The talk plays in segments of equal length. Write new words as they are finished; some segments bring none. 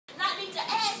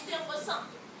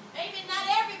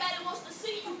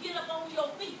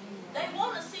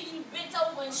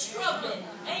and struggling.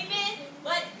 Amen.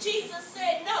 But Jesus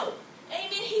said no.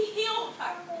 Amen. He healed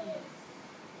her.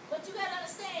 But you got to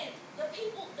understand,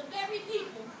 the very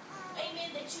people, amen,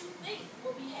 that you think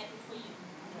will be happy for you,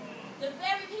 the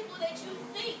very people that you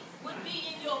think would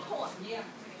be in your corner,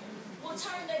 will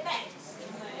turn their backs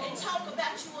and talk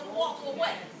about you and walk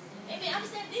away. Amen.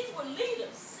 Understand, these were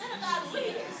leaders, synagogue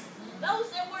leaders.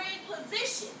 Those that were in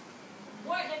position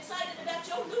weren't excited about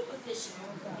your new position.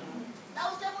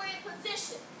 Those that were in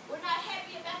position were not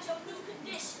happy about your new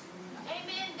condition.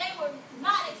 Amen. They were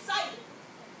not excited.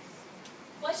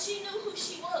 But she knew who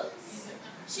she was.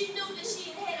 She knew that she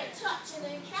had had a touch and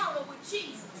an encounter with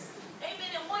Jesus.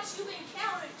 Amen. And once you've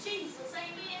encountered Jesus,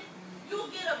 amen, you'll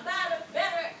get a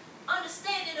better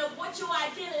understanding of what your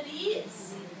identity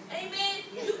is. Amen.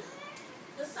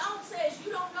 The song says,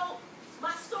 you don't know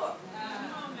my story.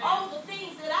 All the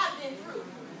things that I've been through.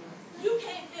 You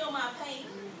can't feel my pain.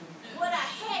 What I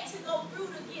had to go through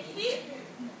to get here.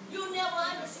 You'll never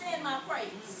understand my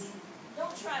praise.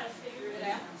 Don't try to figure it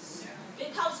out.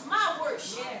 Because my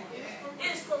worship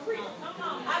is for real.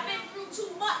 I've been through too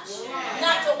much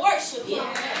not to worship him.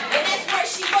 And that's where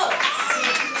she was.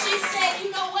 She said,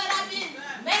 you know what? I've been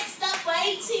messed up for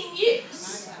 18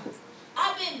 years.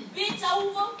 I've been bent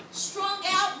over, strung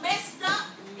out, messed up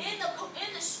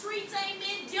in the streets,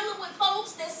 amen, dealing with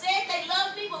folks that said they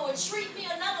loved me but would treat me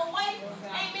another way.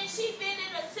 Amen. She's been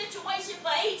in a situation for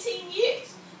 18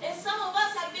 years. And some of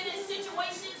us have been in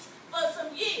situations for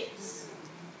some years.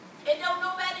 And don't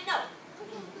nobody know.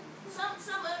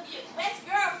 Some of your best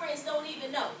girlfriends don't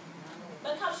even know.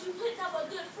 Because you putting up a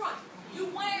good front. You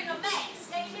wearing a mask,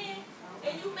 amen?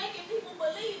 And you making people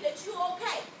believe that you're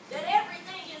okay, that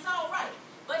everything is all right.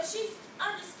 But she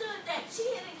understood that she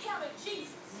had encountered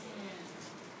Jesus.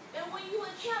 And when you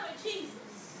encounter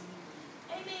Jesus,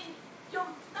 amen, your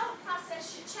thought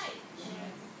process should change.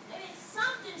 And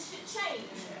something should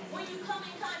change when you come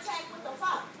in contact with the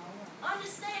Father.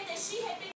 Understand that she had been